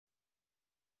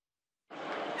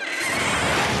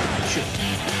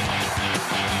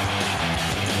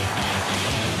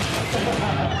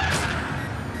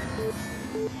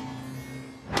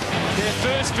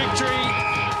first victory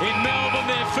in Melbourne,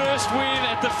 their first win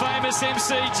at the famous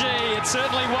MCG. It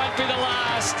certainly won't be the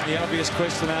last. The obvious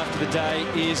question after the day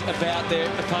is about their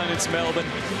opponents, Melbourne,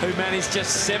 who managed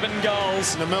just 7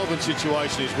 goals. The Melbourne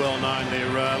situation is well known.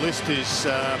 Their list is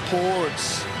poor.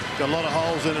 It's got a lot of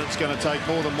holes in it. It's going to take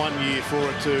more than 1 year for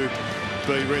it to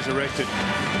be resurrected.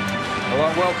 Hello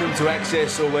and welcome to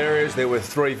Access All Areas. There were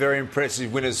 3 very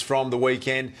impressive winners from the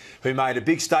weekend who made a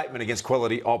big statement against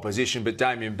quality opposition. But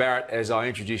Damien Barrett, as I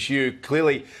introduce you,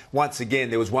 clearly, once again,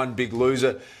 there was one big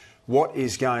loser. What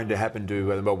is going to happen to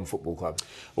the Melbourne Football Club?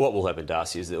 What will happen,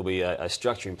 Darcy, is there will be a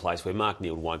structure in place where Mark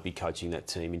Neeld won't be coaching that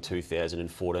team in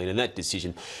 2014, and that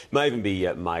decision may even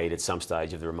be made at some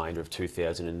stage of the remainder of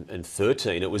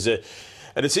 2013. It was a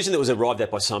decision that was arrived at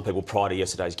by some people prior to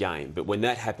yesterday's game. But when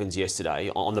that happens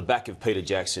yesterday, on the back of Peter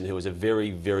Jackson, who was a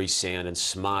very, very sound and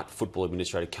smart football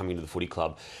administrator coming to the footy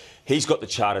club, he's got the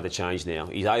charter to change now.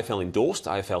 He's AFL endorsed,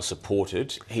 AFL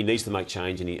supported. He needs to make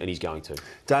change, and he's going to.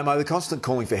 Damo, the constant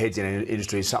calling for heads in our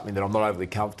industry is something that I'm not overly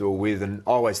comfortable with, and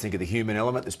I always think of the human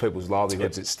element. There's people's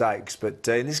livelihoods at stakes. But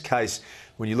in this case,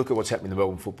 when you look at what's happening in the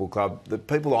Melbourne Football Club, the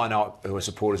people I know who are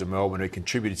supporters of Melbourne, who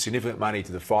contributed significant money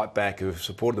to the fight back, who have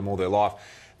supported them all their life,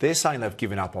 they're saying they've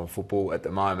given up on football at the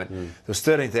moment. There was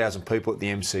 13,000 people at the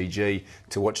MCG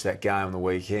to watch that game on the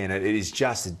weekend. It is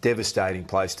just a devastating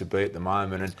place to be at the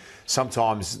moment, and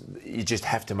sometimes you just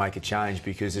have to make a change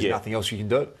because there's nothing else you can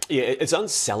do. Yeah, it's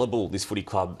unsellable, this footy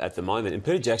club, at the moment, and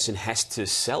Peter Jackson has to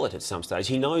sell it at some stage.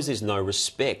 He knows there's no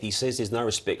respect. He says there's no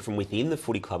respect from within the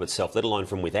footy club itself, let alone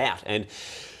from without. And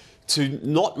to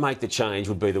not make the change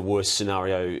would be the worst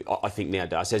scenario, I think, now,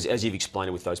 Darcy, as you've explained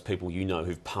it with those people you know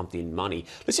who've pumped in money.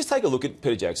 Let's just take a look at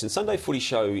Peter Jackson. Sunday Footy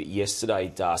Show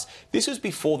yesterday, Darcy. This was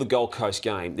before the Gold Coast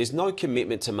game. There's no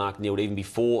commitment to Mark Neeld even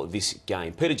before this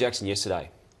game. Peter Jackson yesterday.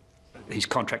 His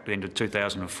contract ended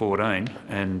 2014,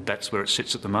 and that's where it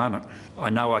sits at the moment. I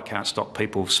know I can't stop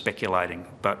people speculating,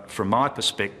 but from my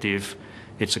perspective,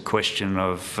 it's a question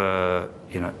of,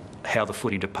 how the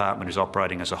footy department is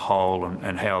operating as a whole,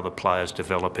 and how the players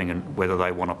developing and whether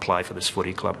they want to play for this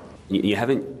footy club. You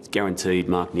haven't guaranteed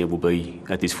Mark Neeld will be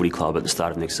at this footy club at the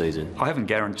start of next season. I haven't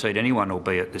guaranteed anyone will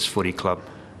be at this footy club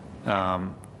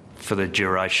for the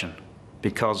duration,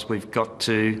 because we've got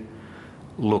to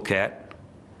look at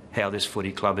how this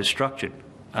footy club is structured.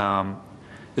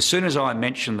 As soon as I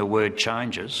mention the word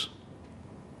changes,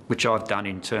 which I've done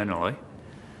internally,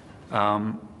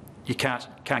 you can't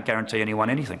guarantee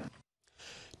anyone anything.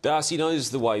 Darcy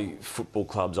knows the way football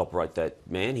clubs operate, that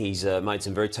man. He's made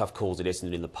some very tough calls at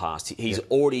Essendon in the past. He's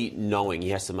already knowing he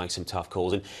has to make some tough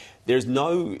calls, and there's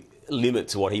no limit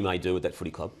to what he may do with that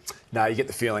footy club. No, you get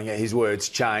the feeling his words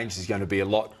change. There's going to be a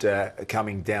lot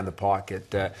coming down the pike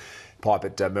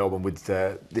at Melbourne with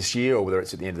this year, or whether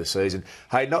it's at the end of the season.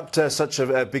 Hey, not such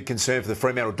a big concern for the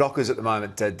Fremantle Dockers at the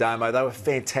moment, Damo. They were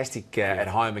fantastic at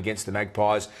home against the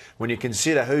Magpies. When you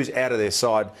consider who's out of their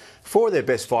side, 4 of their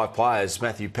best 5 players,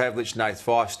 Matthew Pavlich, Nath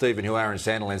Fyfe, Stephen Hill, Aaron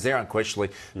Sandilands, they're unquestionably,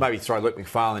 maybe throw Luke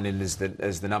McFarlane in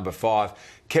as the number 5.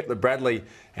 Kepler Bradley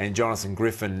and Jonathan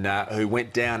Griffin, who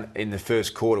went down in the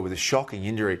first quarter with a shocking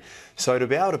injury. So to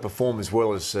be able to perform as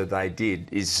well as they did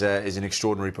is an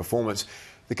extraordinary performance.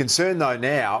 The concern, though,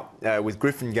 now, with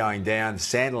Griffin going down,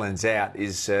 Sandilands out,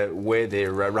 is where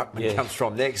their ruckman comes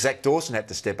from next. Zach Dawson had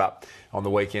to step up on the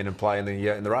weekend and play in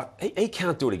the ruck. He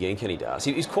can't do it again, can he,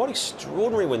 Darcy? He's quite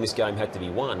extraordinary when this game had to be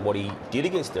won, what he did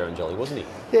against Darren Jolly, wasn't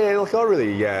he? Yeah, look, I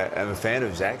really am a fan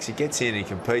of Zach's. He gets in, he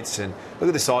competes, and look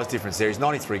at the size difference there. He's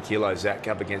 93 kilos, Zach,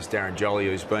 up against Darren Jolly,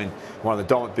 who's been one of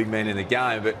the dominant big men in the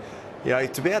game. But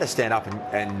to be able to stand up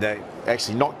and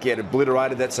actually not get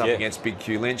obliterated, that's up against Big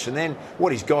Q Lynch. And then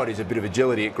what he's got is a bit of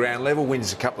agility at ground level,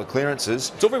 wins a couple of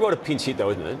clearances. It's all very well to pinch hit, though,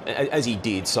 isn't it? As he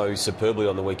did so superbly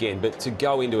on the weekend. But to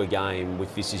go into a game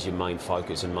with this as your main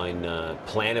focus and main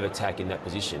plan of attack in that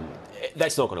position,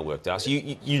 that's not going to work,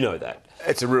 Darcy. You know that.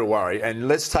 It's a real worry. And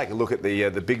let's take a look at the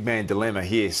big man dilemma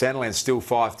here. Sandilands still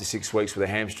 5 to 6 weeks with a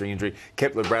hamstring injury.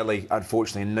 Kepler Bradley,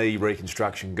 unfortunately, knee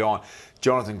reconstruction gone.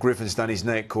 Jonathan Griffin's done his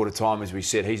knee at quarter time, as we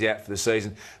said. He's out for the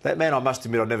season. That man, I must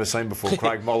admit, I've never seen before,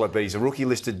 Craig Mollaby. He's a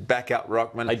rookie-listed backup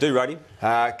ruckman. They do rate him.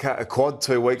 A quad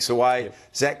 2 weeks away. Yep.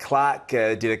 Zach Clark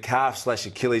did a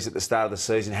calf/Achilles at the start of the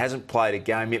season. Hasn't played a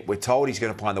game yet. We're told he's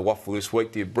going to play in the Waffle this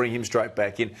week. Do you bring him straight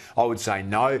back in? I would say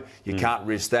no. You can't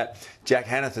risk that. Jack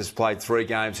Hanneth has played 3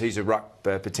 games. He's a ruck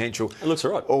potential. It looks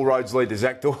all right. All roads lead to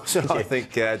Zach Dawson, I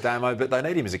think, Damo, but they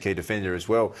need him as a key defender as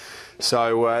well.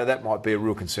 So that might be a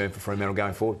real concern for Fremantle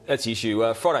going forward. That's the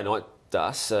issue. Friday night,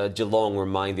 us, Geelong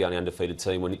remained the only undefeated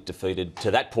team when it defeated,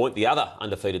 to that point, the other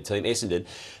undefeated team, Essendon.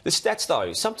 The stats,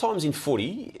 though, sometimes in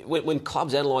footy, when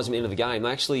clubs analyse them at the end of the game,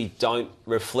 they actually don't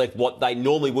reflect what they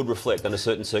normally would reflect under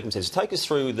certain circumstances. Take us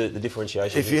through the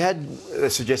differentiation. If you had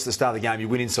suggested at the start of the game, you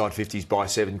win inside 50s by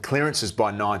 7, clearances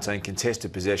by 19,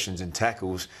 contested possessions and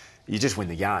tackles, you just win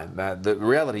the game. The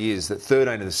reality is that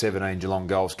 13 of the 17 Geelong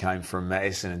goals came from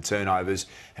Essendon turnovers,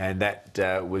 and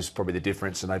that was probably the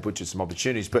difference, and they butchered some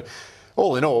opportunities. But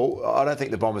all in all, I don't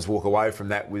think the Bombers walk away from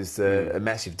that with a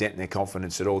massive dent in their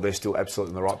confidence at all. They're still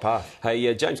absolutely on the right path.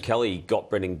 Hey, James Kelly got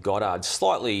Brendan Goddard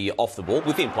slightly off the ball,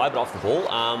 within play, but off the ball.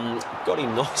 Got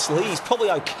him nicely. He's probably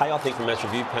okay, I think, from a match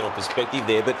review panel perspective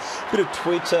there, but a bit of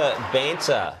Twitter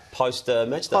banter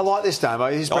post-match day. I like this,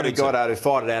 Damo. He's Brendan Goddard who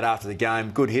fired it out after the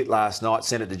game. Good hit last night,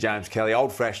 sent it to James Kelly.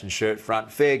 Old-fashioned shirt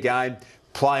front, fair game.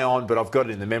 Play on, but I've got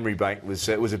it in the memory bank.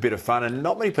 It was a bit of fun, and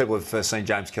not many people have seen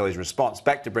James Kelly's response.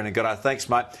 Back to Brendan Goddard. Thanks,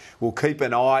 mate. We'll keep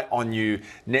an eye on you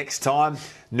next time.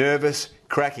 Nervous,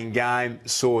 cracking game,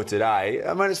 sore today.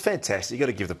 I mean, it's fantastic. You've got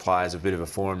to give the players a bit of a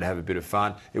forum to have a bit of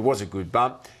fun. It was a good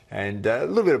bump and a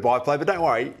little bit of byplay, but don't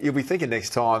worry, you'll be thinking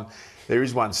next time there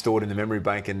is one stored in the memory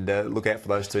bank, and look out for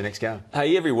those two next game.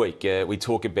 Hey, every week we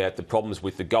talk about the problems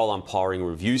with the goal umpiring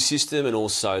review system and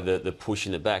also the push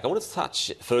in the back. I want to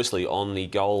touch firstly on the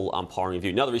goal umpiring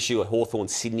review. Another issue at Hawthorn,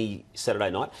 Sydney, Saturday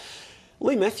night.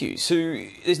 Lee Matthews, who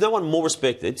there's no one more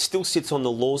respected, still sits on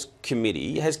the Laws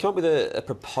Committee, has come up with a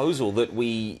proposal that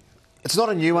we... It's not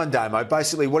a new one, Damo.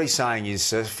 Basically, what he's saying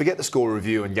is forget the score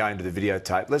review and go into the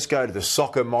videotape. Let's go to the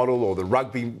soccer model or the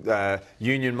rugby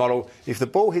union model. If the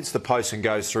ball hits the post and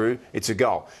goes through, it's a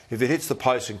goal. If it hits the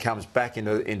post and comes back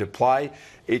into play,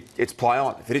 it's play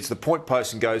on. If it hits the point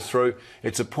post and goes through,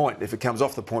 it's a point. If it comes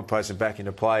off the point post and back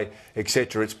into play,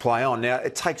 etc., it's play on. Now,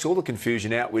 it takes all the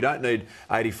confusion out. We don't need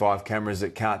 85 cameras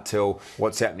that can't tell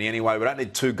what's happening anyway. We don't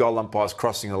need 2 goal umpires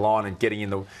crossing the line and getting in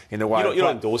the way. You're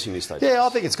not endorsing this, though. Yeah, I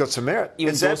think it's got some merit. You're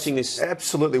endorsing this?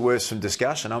 Absolutely worth some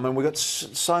discussion. I mean, we've got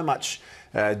so much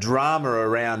drama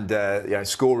around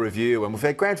score review, and we've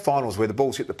had grand finals where the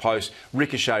balls hit the post,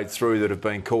 ricocheted through that have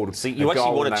been called. So you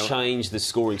actually want to change the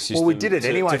scoring system? Well, we did it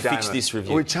anyway, to fix this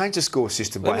review. We changed the score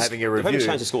system by having a review. We haven't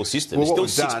changed the score system. Well,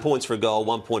 it's still 6 points for a goal,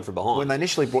 1 point for behind. When they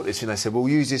initially brought this in, they said, we'll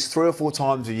use this 3 or 4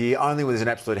 times a year, only when there's an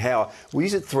absolute howl. We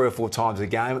use it 3 or 4 times a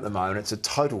game at the moment. It's a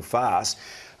total farce.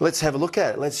 Let's have a look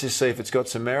at it. Let's just see if it's got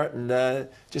some merit and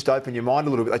just open your mind a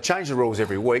little bit. They change the rules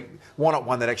every week. Why not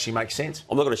one that actually makes sense?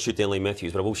 I'm not going to shoot down Lee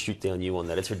Matthews, but I will shoot down you on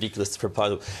that. It's a ridiculous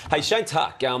proposal. Hey, Shane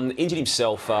Tuck injured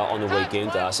himself on the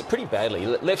weekend, pretty badly.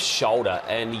 Left shoulder,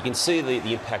 and you can see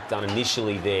the impact done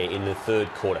initially there in the third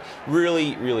quarter.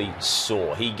 Really, really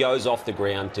sore. He goes off the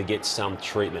ground to get some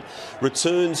treatment.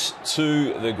 Returns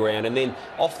to the ground, and then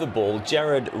off the ball,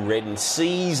 Jared Redden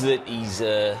sees that he's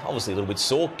obviously a little bit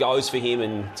sore, goes for him,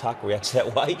 and Tuck reacts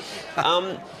that way.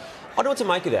 I don't know what to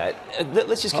make of that.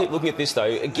 Let's just keep looking at this, though.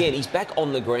 Again, he's back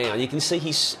on the ground. You can see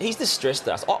he's distressed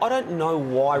us. I don't know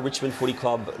why Richmond Footy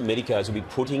Club medicos will be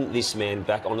putting this man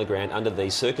back on the ground under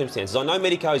these circumstances. I know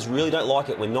medicos really don't like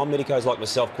it when non-medicos like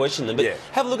myself question them, but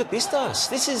have a look at this, Dust.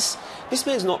 This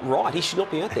man's not right. He should not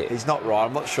be out there. He's not right.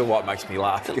 I'm not sure why it makes me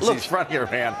laugh, because he's running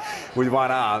around with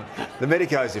one arm. The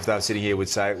medicos, if they were sitting here, would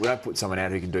say, we don't put someone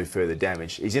out who can do further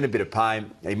damage. He's in a bit of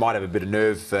pain. He might have a bit of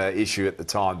nerve issue at the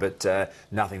time, but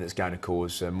nothing that's going to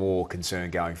cause more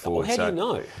concern going forward. Well, how do you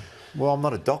know? Well, I'm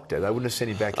not a doctor. They wouldn't have sent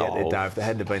him back out there, Damo, if that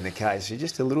hadn't been the case. You're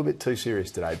just a little bit too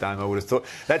serious today, Damo, I would have thought.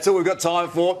 That's all we've got time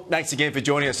for. Thanks again for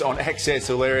joining us on Access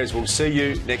Hilarious. We'll see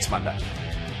you next Monday.